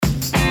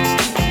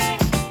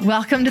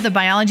Welcome to the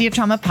Biology of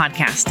Trauma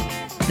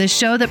podcast, the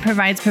show that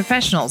provides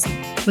professionals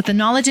with the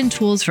knowledge and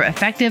tools for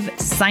effective,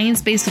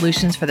 science-based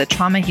solutions for the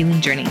trauma healing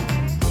journey.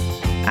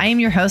 I am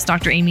your host,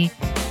 Dr. Amy,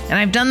 and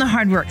I've done the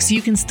hard work so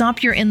you can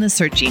stop your endless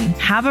searching,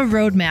 have a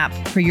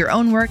roadmap for your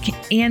own work,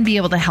 and be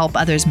able to help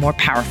others more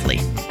powerfully.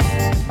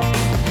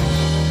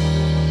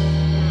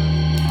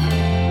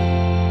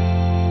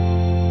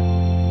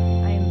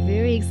 I am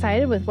very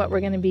excited with what we're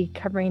going to be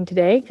covering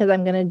today because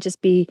I'm going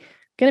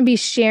to be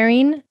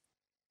sharing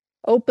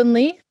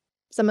openly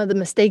some of the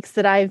mistakes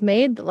that I've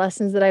made, the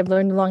lessons that I've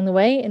learned along the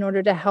way in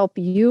order to help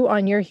you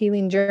on your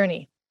healing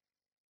journey.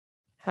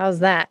 How's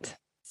that?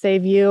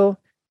 Save you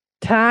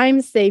time,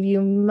 save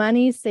you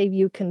money, save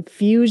you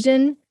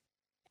confusion.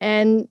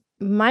 And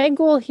my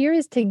goal here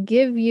is to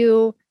give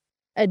you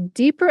a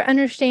deeper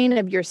understanding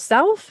of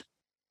yourself,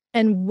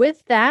 and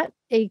with that,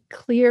 a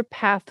clear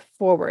path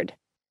forward.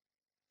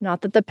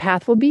 Not that the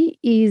path will be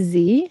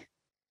easy,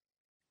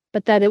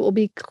 but that it will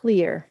be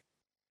clear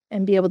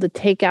and be able to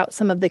take out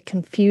some of the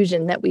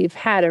confusion that we've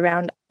had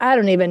around, I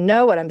don't even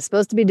know what I'm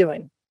supposed to be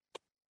doing.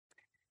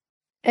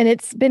 And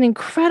it's been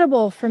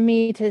incredible for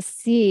me to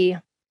see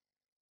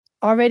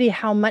already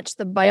how much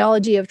the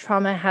biology of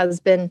trauma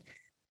has been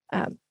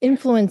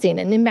influencing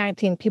and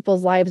impacting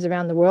people's lives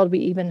around the world. We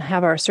even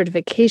have our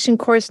certification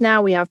course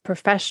now. We have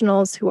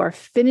professionals who are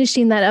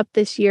finishing that up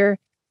this year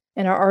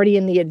and are already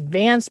in the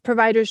advanced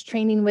providers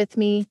training with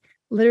me,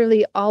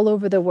 literally all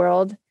over the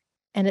world.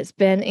 And it's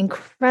been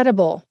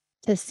incredible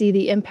to see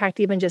the impact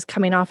even just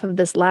coming off of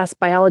this last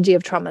Biology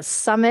of Trauma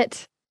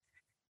Summit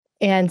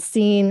and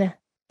seeing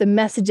the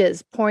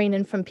messages pouring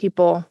in from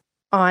people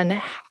on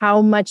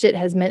how much it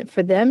has meant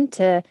for them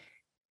to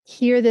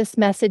hear this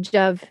message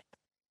of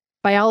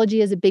biology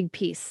is a big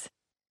piece.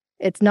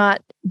 It's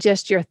not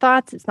just your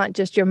thoughts. It's not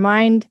just your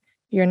mind.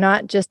 You're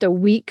not just a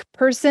weak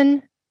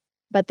person,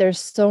 but there's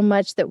so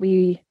much that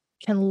we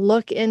can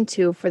look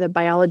into for the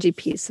biology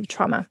piece of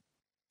trauma.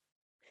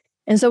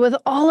 And so with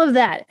all of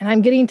that, and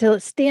I'm getting to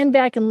stand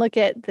back and look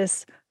at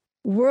this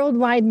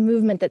worldwide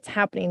movement that's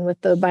happening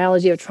with the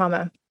biology of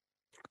trauma,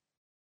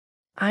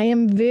 I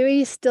am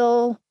very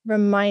still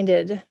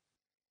reminded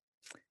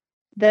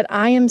that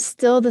I am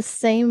still the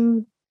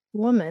same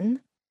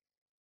woman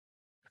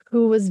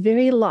who was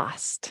very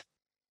lost.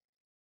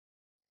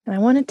 And I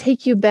want to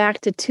take you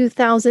back to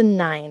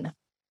 2009.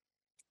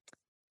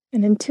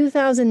 And in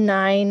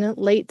 2009,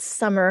 late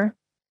summer,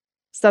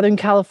 Southern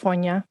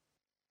California,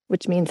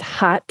 which means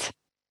hot,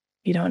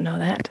 if you don't know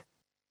that.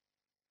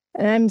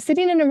 And I'm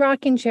sitting in a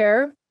rocking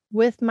chair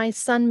with my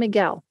son,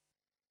 Miguel.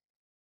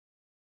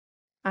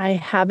 I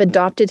have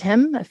adopted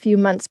him a few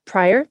months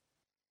prior.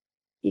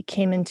 He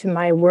came into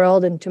my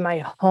world, into my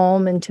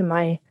home, into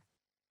my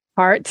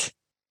heart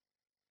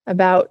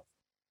about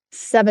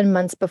 7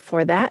 months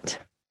before that.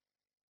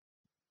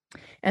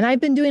 And I've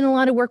been doing a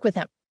lot of work with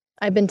him.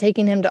 I've been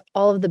taking him to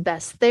all of the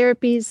best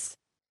therapies,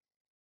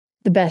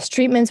 the best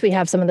treatments. We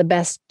have some of the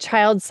best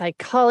child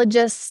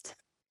psychologists,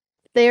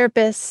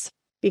 therapists,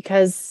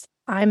 because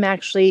I'm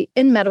actually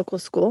in medical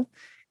school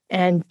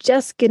and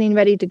just getting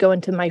ready to go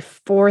into my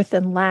 4th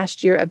and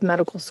last year of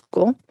medical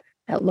school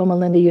at Loma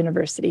Linda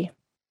University.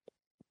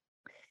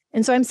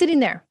 And so I'm sitting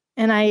there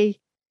and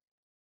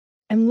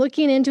I'm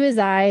looking into his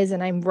eyes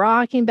and I'm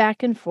rocking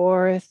back and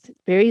forth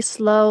very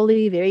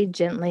slowly, very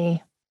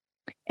gently.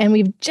 And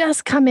we've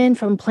just come in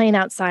from playing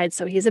outside,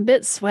 so he's a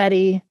bit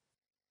sweaty.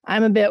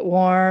 I'm a bit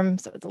warm,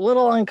 so it's a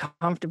little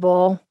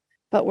uncomfortable,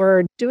 but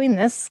we're doing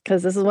this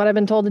because this is what I've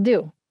been told to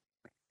do.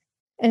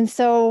 And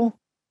so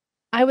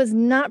I was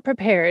not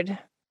prepared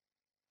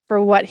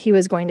for what he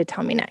was going to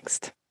tell me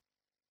next.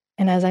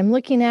 And as I'm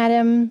looking at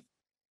him,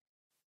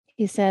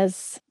 he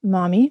says,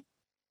 "Mommy."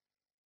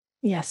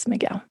 "Yes,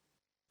 Miguel."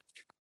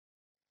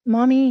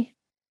 "Mommy,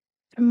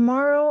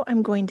 tomorrow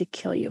I'm going to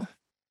kill you."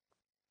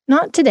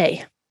 "Not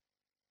today.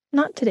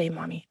 Not today,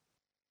 Mommy.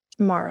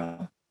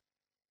 Tomorrow."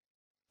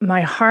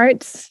 My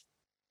heart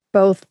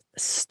both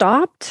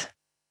stopped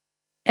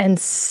and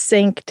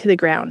sank to the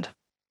ground.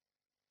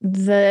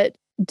 The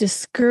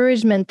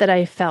discouragement that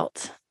I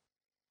felt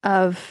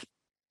of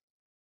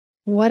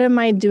what am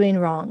I doing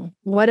wrong?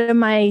 What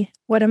am I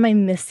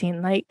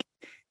missing? Like,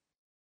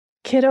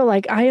 kiddo,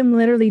 like I am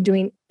literally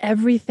doing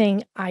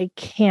everything I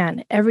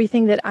can,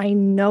 everything that I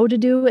know to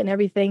do and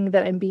everything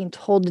that I'm being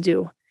told to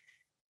do.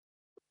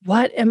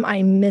 What am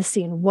I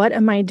missing? What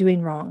am I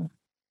doing wrong?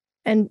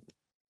 And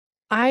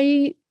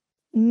I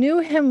knew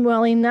him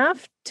well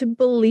enough to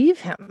believe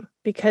him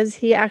because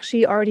he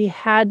actually already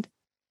had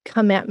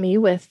come at me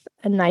with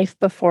a knife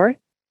before.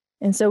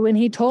 And so when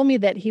he told me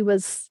that he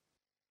was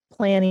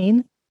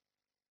planning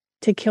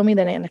to kill me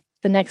the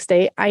next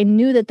day, I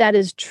knew that that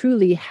is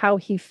truly how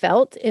he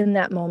felt in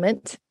that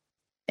moment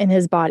in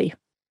his body.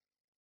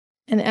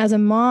 And as a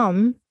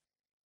mom,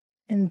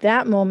 in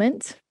that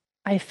moment,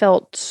 I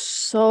felt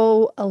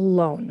so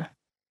alone.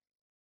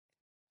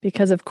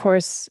 Because, of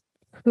course,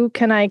 who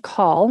can I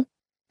call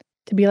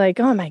to be like,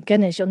 "Oh my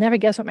goodness, you'll never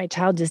guess what my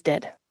child just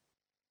did."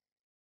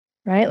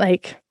 Right?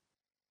 Like,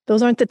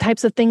 those aren't the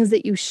types of things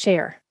that you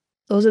share.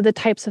 Those are the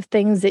types of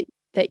things that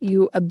that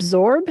you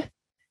absorb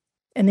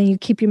and then you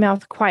keep your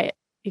mouth quiet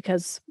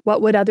because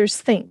what would others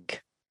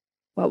think?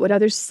 What would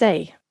others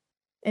say?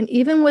 And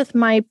even with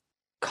my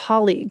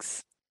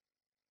colleagues,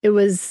 it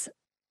was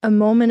a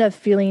moment of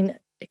feeling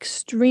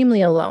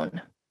extremely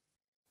alone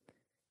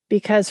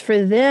because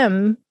for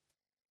them,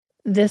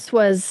 this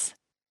was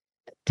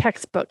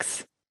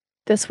textbooks.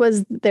 This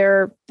was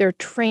their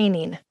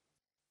training.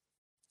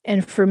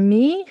 And for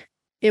me,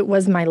 it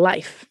was my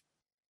life.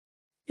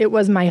 It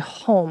was my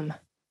home.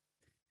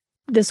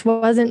 This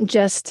wasn't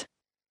just,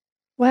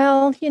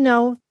 well,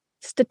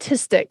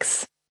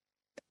 statistics.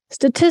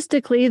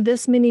 Statistically,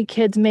 this many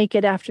kids make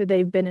it after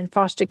they've been in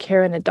foster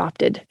care and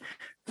adopted.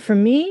 For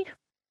me,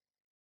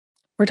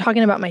 we're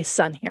talking about my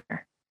son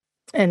here.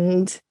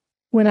 And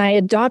when I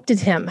adopted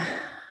him,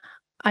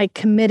 I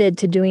committed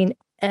to doing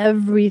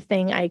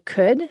everything I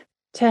could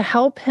to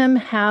help him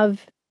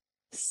have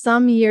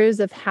some years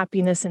of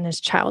happiness in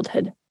his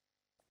childhood.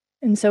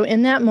 And so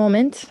in that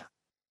moment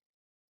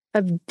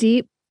of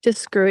deep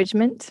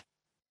discouragement,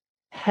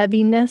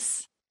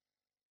 heaviness,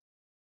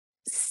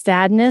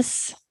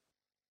 sadness,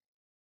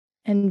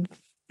 and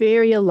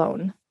very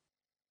alone,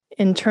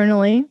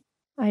 internally,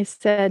 I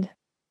said,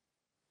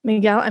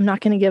 Miguel, I'm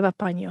not going to give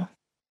up on you.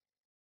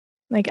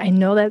 I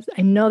know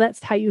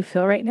that's how you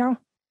feel right now.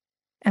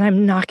 And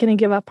I'm not going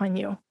to give up on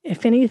you.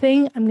 If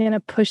anything, I'm going to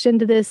push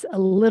into this a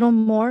little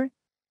more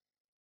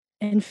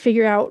and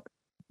figure out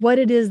what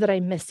it is that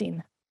I'm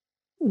missing,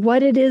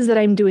 what it is that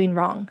I'm doing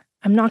wrong.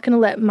 I'm not going to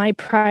let my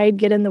pride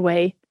get in the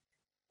way.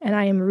 And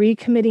I am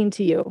recommitting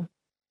to you.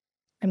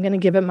 I'm going to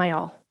give it my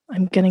all.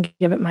 I'm going to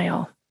give it my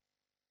all.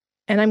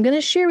 And I'm going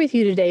to share with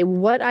you today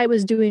what I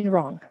was doing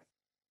wrong.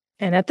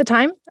 And at the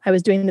time, I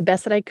was doing the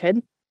best that I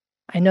could.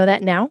 I know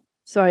that now.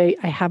 So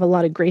I have a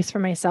lot of grace for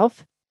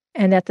myself.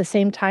 And at the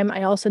same time,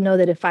 I also know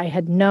that if I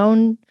had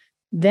known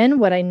then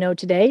what I know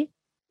today,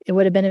 it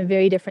would have been a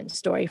very different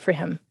story for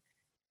him.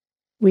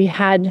 We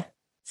had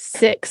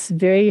 6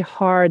 very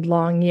hard,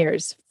 long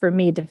years for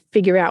me to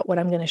figure out what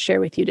I'm going to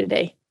share with you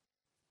today.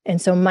 And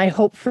so my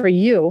hope for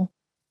you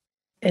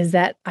is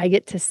that I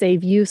get to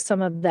save you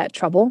some of that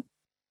trouble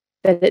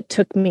that it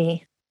took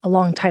me a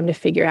long time to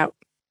figure out.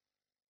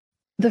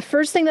 The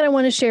first thing that I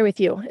want to share with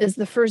you is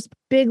the first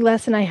big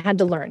lesson I had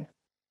to learn.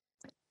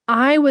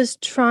 I was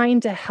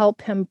trying to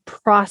help him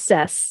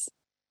process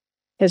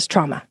his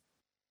trauma.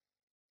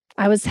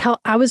 I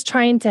was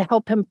trying to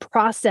help him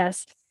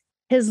process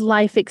his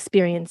life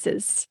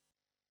experiences.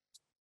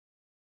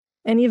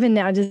 And even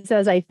now, just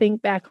as I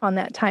think back on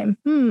that time,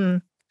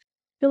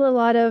 feel a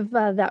lot of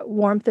that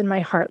warmth in my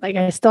heart. Like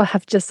I still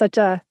have just such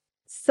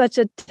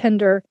a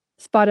tender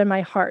spot in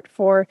my heart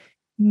for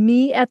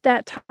me at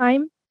that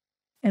time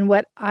and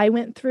what I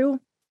went through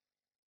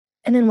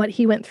and then what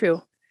he went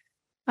through.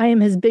 I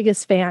am his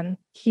biggest fan.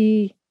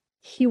 He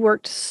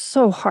worked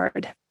so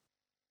hard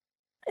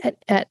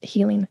at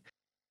healing.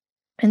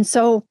 And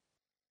so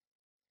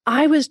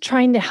I was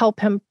trying to help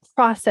him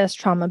process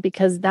trauma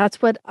because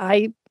that's what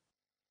I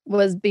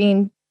was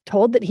being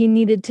told that he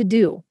needed to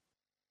do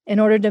in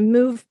order to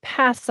move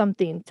past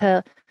something,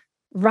 to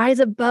rise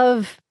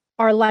above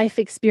our life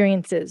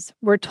experiences.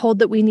 We're told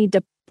that we need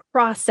to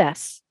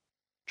process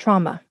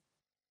trauma.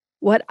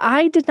 What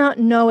I did not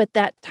know at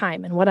that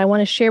time, and what I want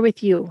to share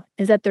with you,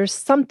 is that there's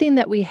something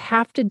that we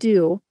have to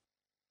do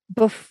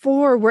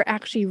before we're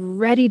actually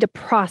ready to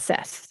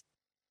process.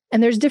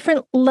 And there's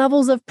different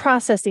levels of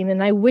processing.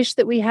 And I wish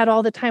that we had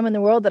all the time in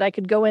the world that I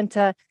could go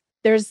into.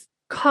 There's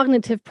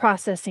cognitive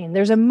processing,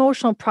 there's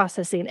emotional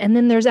processing, and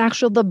then there's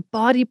the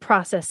body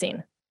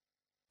processing.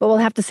 But we'll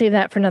have to save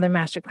that for another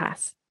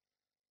masterclass.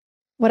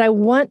 What I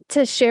want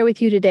to share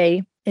with you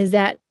today is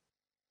that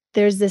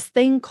there's this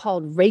thing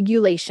called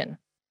regulation,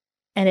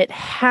 and it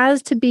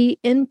has to be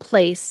in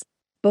place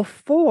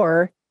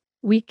before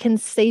we can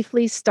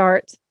safely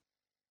start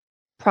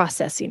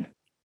processing.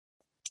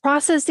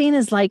 Processing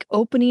is like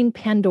opening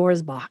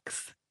Pandora's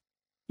box.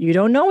 You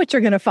don't know what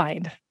you're going to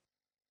find,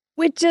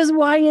 which is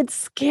why it's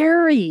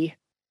scary.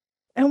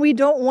 And we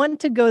don't want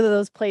to go to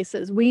those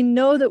places. We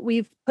know that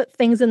we've put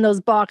things in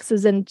those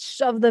boxes and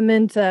shoved them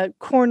into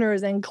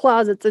corners and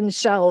closets and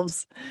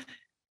shelves.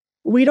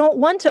 We don't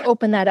want to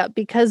open that up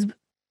because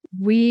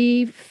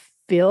we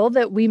feel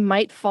that we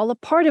might fall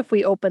apart if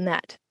we open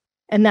that.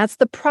 And that's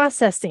the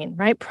processing,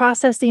 right?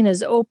 Processing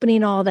is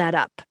opening all that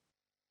up.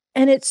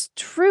 And it's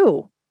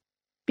true,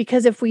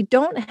 because if we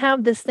don't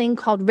have this thing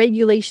called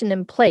regulation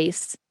in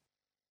place,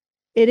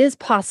 it is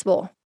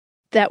possible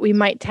that we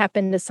might tap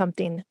into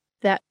something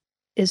that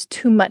is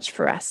too much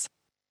for us.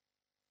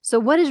 So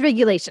what is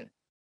regulation?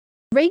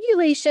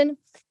 Regulation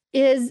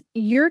is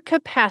your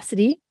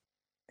capacity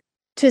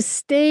to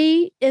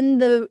stay in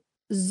the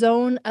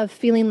zone of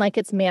feeling like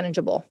it's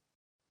manageable.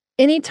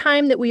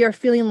 Anytime that we are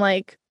feeling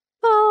like,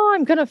 oh,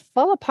 I'm going to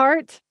fall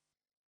apart,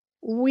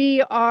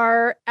 we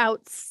are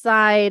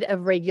outside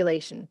of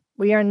regulation.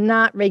 We are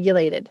not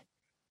regulated.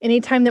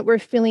 Anytime that we're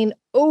feeling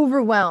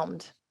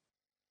overwhelmed,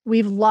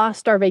 we've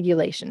lost our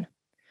regulation.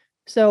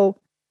 So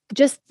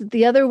just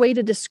the other way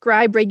to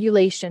describe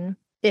regulation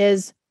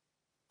is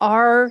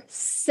our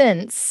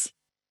sense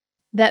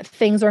that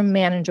things are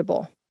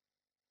manageable.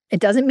 It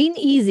doesn't mean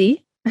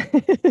easy.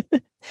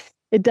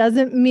 It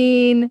doesn't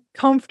mean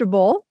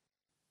comfortable,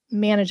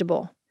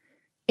 manageable.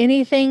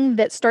 Anything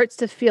that starts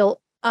to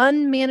feel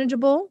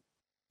unmanageable,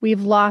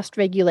 we've lost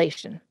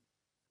regulation.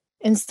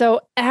 And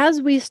so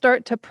as we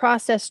start to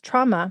process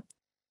trauma,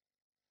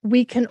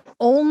 we can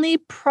only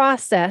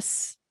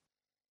process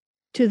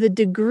to the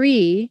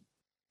degree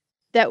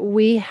that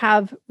we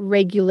have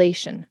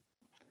regulation.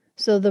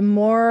 So the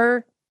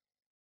more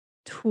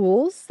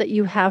tools that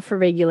you have for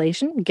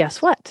regulation,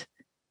 guess what?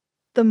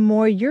 The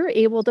more you're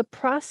able to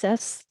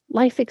process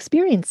life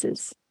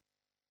experiences.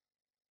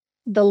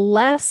 The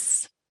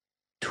less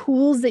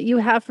tools that you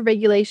have for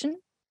regulation,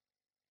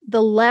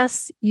 the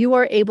less you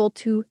are able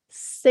to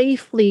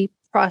safely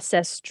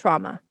process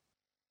trauma.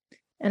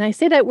 And I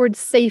say that word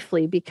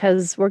safely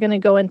because we're going to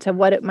go into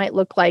what it might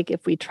look like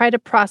if we try to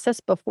process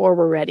before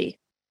we're ready.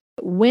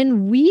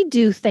 When we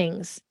do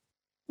things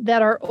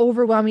that are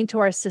overwhelming to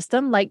our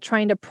system, like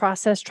trying to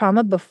process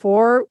trauma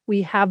before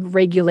we have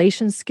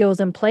regulation skills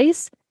in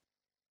place,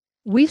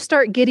 we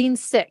start getting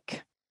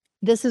sick.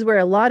 This is where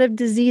a lot of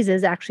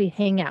diseases actually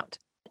hang out.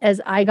 As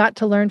I got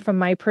to learn from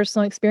my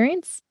personal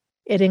experience,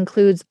 it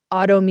includes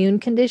autoimmune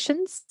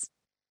conditions,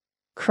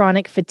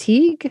 chronic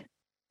fatigue,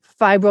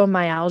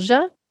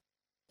 fibromyalgia,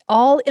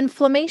 all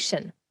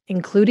inflammation,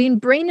 including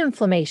brain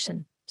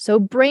inflammation. So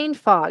brain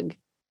fog,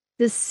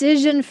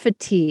 decision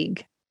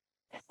fatigue,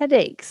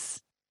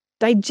 headaches,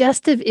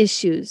 digestive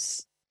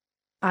issues,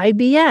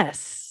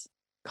 IBS,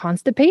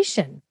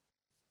 constipation,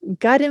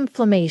 gut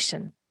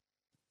inflammation.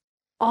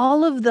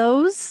 All of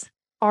those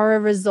are a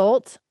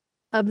result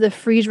of the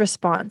freeze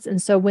response.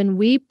 And so when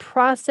we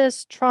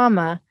process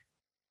trauma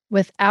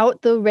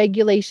without the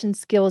regulation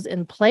skills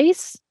in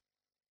place,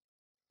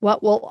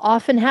 what will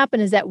often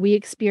happen is that we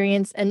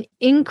experience an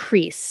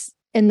increase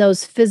in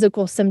those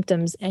physical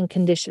symptoms and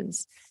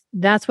conditions.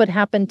 That's what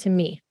happened to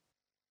me.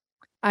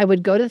 I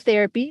would go to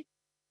therapy,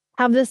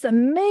 have this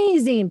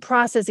amazing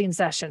processing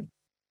session.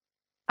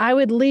 I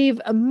would leave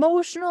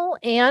emotional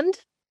and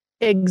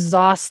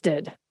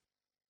exhausted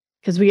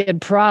because we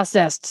had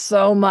processed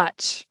so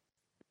much.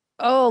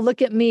 Oh,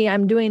 look at me.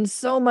 I'm doing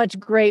so much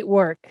great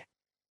work.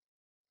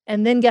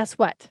 And then guess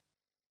what?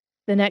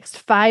 The next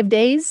 5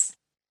 days,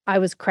 I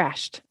was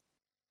crashed.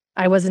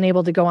 I wasn't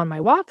able to go on my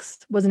walks,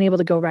 wasn't able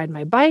to go ride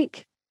my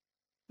bike.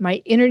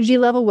 My energy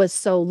level was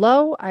so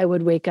low, I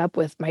would wake up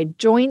with my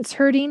joints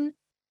hurting.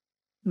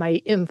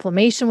 My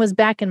inflammation was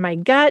back in my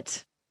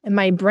gut, and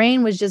my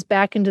brain was just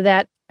back into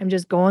that. I'm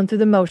just going through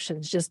the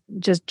motions,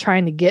 just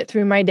trying to get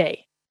through my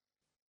day.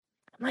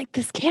 I'm like,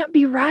 this can't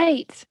be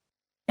right.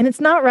 And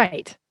it's not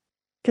right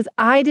because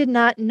I did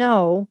not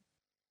know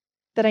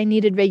that I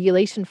needed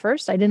regulation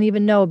first. I didn't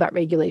even know about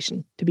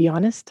regulation, to be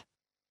honest.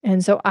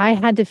 And so I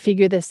had to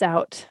figure this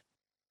out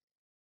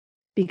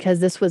because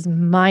this was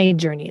my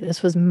journey.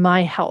 This was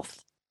my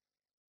health.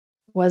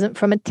 It wasn't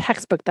from a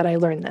textbook that I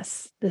learned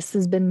this. This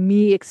has been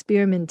me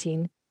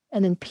experimenting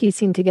and then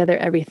piecing together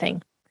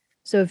everything.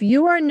 So if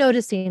you are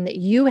noticing that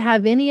you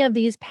have any of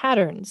these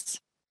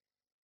patterns,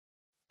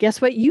 guess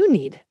what you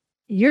need?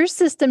 Your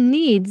system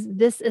needs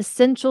this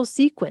essential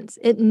sequence.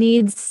 It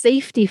needs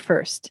safety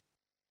first.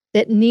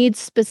 It needs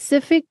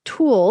specific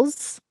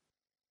tools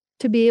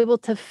to be able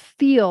to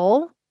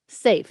feel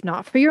safe,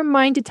 not for your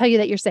mind to tell you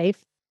that you're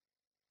safe,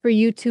 for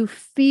you to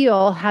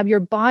feel, have your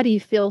body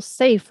feel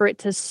safe, for it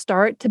to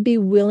start to be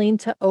willing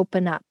to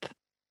open up.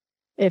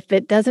 If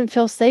it doesn't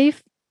feel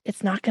safe,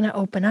 it's not going to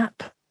open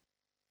up.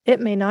 It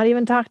may not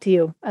even talk to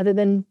you other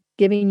than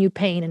giving you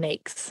pain and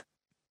aches.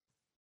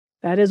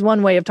 That is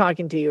one way of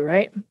talking to you,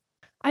 right?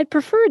 I'd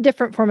prefer a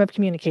different form of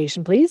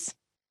communication, please.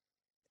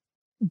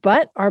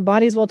 But our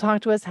bodies will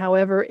talk to us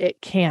however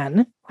it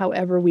can,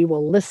 however we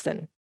will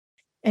listen.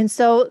 And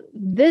so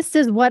this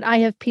is what I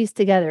have pieced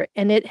together.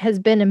 And it has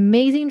been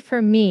amazing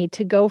for me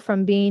to go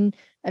from being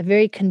a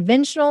very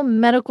conventional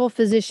medical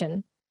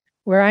physician,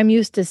 where I'm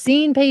used to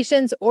seeing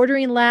patients,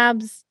 ordering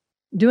labs,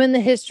 doing the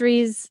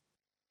histories,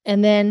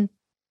 and then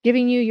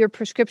giving you your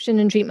prescription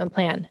and treatment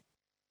plan,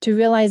 to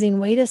realizing,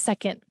 wait a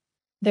second,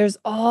 there's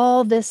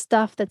all this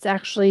stuff that's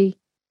actually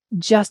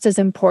just as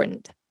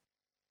important.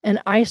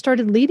 And I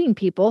started leading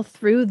people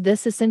through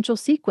this essential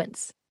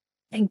sequence.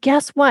 And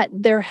guess what?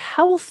 Their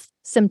health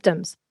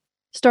symptoms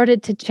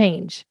started to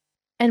change.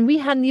 And we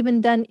hadn't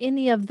even done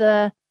any of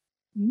the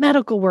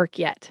medical work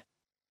yet.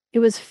 It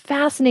was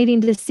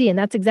fascinating to see. And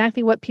that's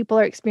exactly what people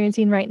are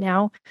experiencing right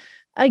now,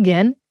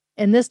 again,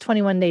 in this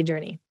 21-day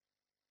journey.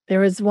 There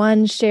was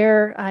one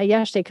share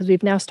yesterday, because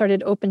we've now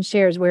started open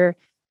shares, where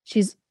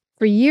she's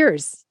for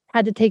years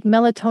had to take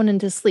melatonin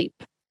to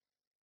sleep.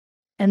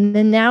 And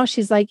then now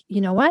she's like,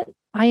 you know what?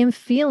 I am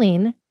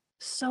feeling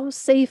so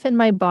safe in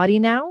my body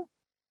now.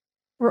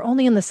 We're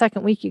only in the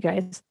second week, you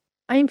guys.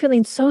 I am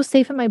feeling so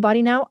safe in my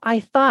body now.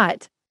 I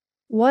thought,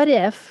 what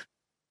if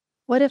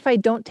I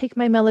don't take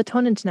my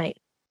melatonin tonight?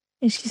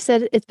 And she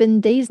said, it's been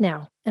days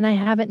now and I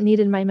haven't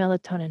needed my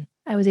melatonin.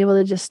 I was able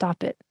to just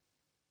stop it.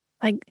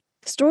 Like,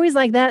 stories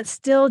like that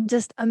still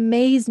just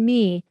amaze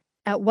me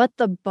at what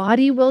the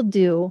body will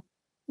do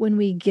when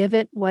we give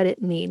it what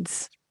it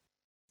needs.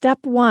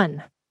 Step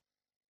one,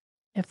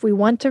 if we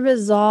want to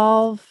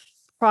resolve,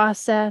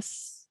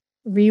 process,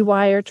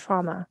 rewire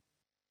trauma,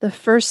 the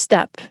first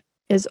step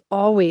is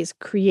always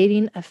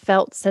creating a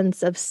felt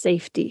sense of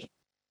safety.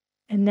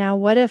 And now,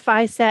 what if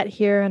I sat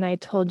here and I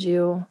told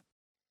you,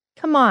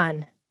 come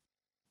on,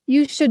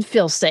 you should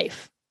feel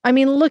safe. I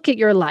mean, look at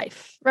your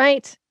life,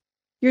 right?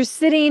 You're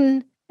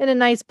sitting in a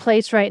nice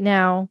place right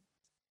now.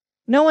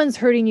 No one's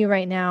hurting you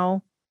right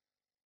now.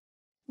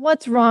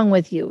 What's wrong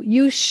with you?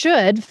 You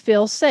should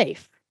feel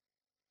safe.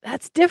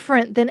 That's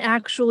different than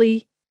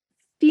actually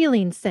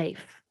feeling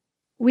safe.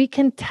 We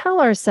can tell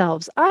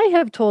ourselves, I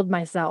have told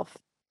myself,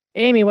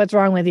 Amy, what's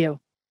wrong with you?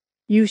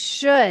 You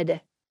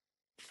should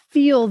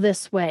feel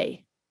this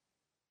way.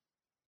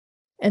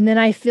 And then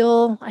I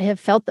have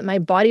felt that my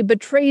body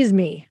betrays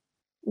me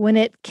when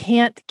it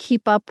can't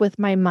keep up with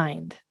my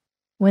mind,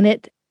 when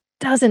it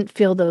doesn't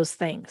feel those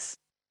things,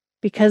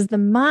 because the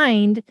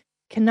mind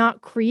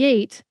cannot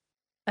create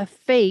a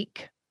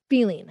fake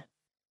feeling.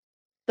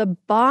 The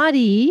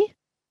body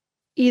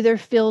either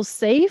feels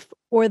safe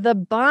or the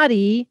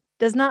body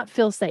does not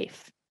feel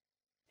safe.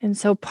 And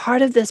so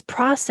part of this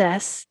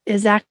process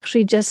is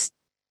actually just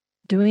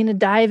doing a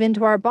dive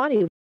into our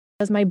body.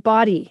 Does my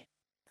body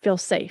feel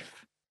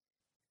safe?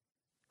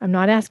 I'm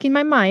not asking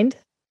my mind.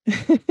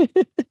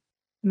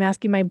 I'm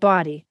asking my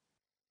body.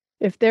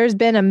 If there's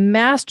been a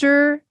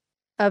master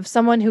of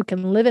someone who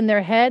can live in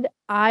their head,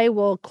 I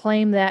will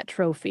claim that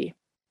trophy.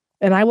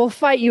 And I will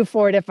fight you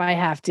for it if I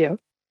have to.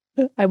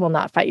 I will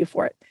not fight you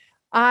for it.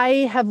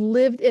 I have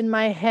lived in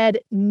my head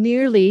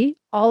nearly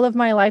all of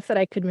my life that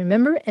I could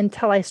remember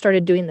until I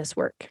started doing this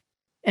work.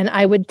 And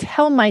I would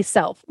tell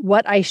myself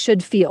what I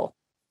should feel,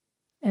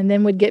 and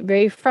then would get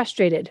very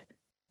frustrated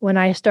when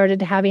I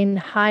started having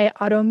high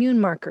autoimmune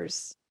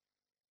markers,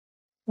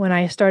 when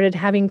I started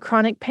having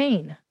chronic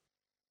pain,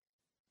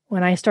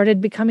 when I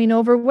started becoming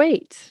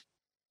overweight,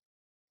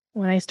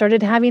 when I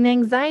started having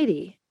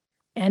anxiety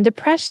and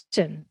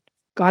depression,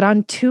 got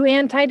on 2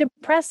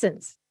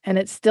 antidepressants, and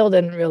it still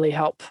didn't really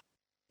help.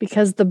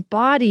 Because the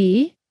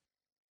body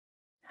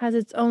has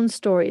its own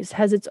stories,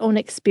 has its own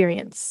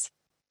experience,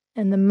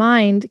 and the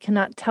mind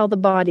cannot tell the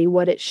body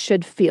what it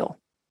should feel,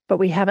 but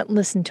we haven't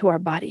listened to our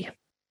body.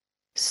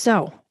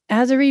 So,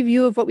 as a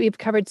review of what we've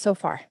covered so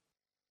far,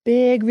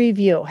 big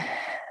review.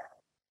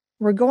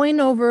 We're going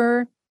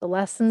over the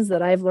lessons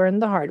that I've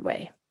learned the hard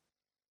way.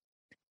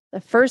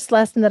 The first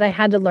lesson that I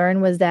had to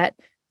learn was that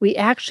we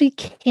actually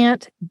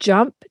can't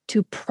jump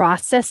to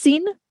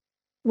processing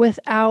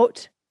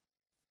without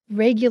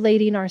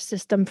regulating our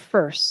system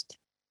first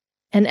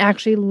and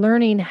actually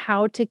learning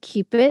how to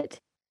keep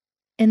it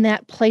in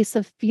that place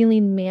of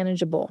feeling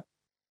manageable.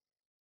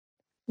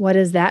 What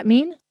does that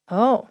mean?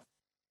 Oh,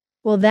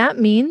 well, that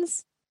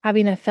means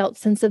having a felt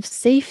sense of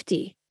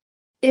safety.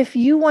 If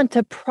you want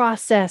to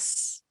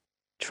process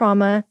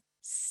trauma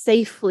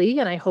safely,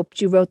 and I hope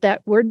you wrote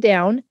that word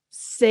down,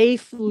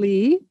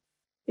 safely.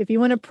 If you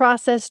want to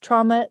process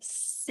trauma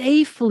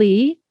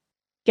safely,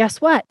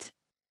 guess what?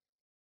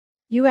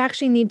 You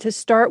actually need to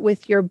start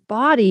with your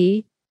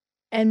body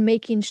and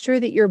making sure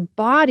that your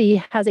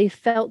body has a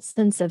felt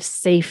sense of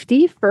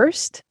safety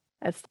first.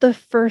 That's the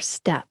first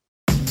step.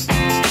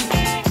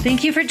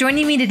 Thank you for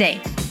joining me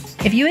today.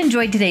 If you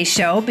enjoyed today's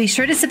show, be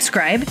sure to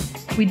subscribe.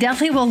 We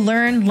definitely will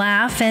learn,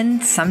 laugh,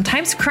 and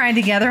sometimes cry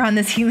together on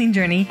this healing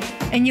journey,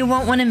 and you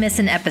won't want to miss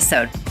an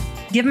episode.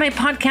 Give my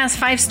podcast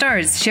 5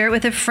 stars, share it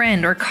with a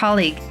friend or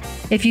colleague.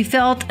 If you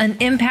felt an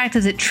impact,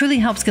 as it truly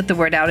helps get the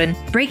word out and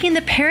breaking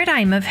the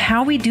paradigm of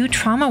how we do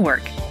trauma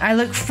work. I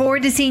look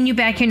forward to seeing you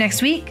back here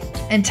next week.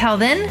 Until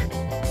then,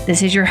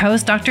 this is your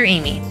host, Dr.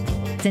 Amy,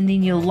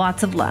 sending you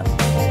lots of love.